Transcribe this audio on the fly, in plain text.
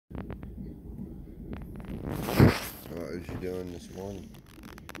doing this morning?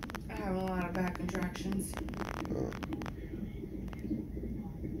 I have a lot of back contractions. Uh,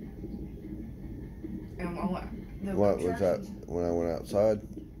 And the what was that contractions? when I went outside?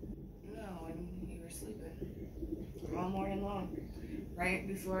 No, when you were sleeping. All morning long. Right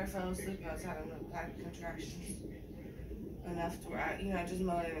before I fell asleep, I was having back contractions. Enough to where I, just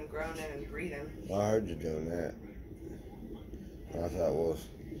moaning and groaning and breathing. I heard you doing that. I thought, well,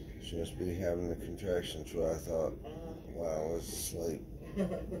 she must be having the contractions. So I thought, while I was asleep.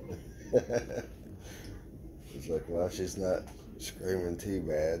 It's like, well, she's not screaming too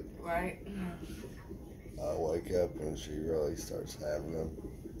bad. Right? I wake up when she really starts having them.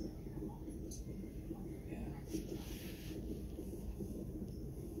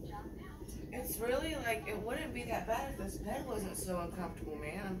 It's really like, it wouldn't be that bad if this bed wasn't so uncomfortable,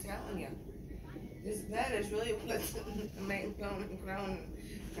 man. I'm telling you. This bed is really what's the main groan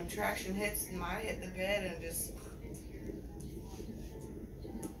and contraction hits, and I hit the bed and just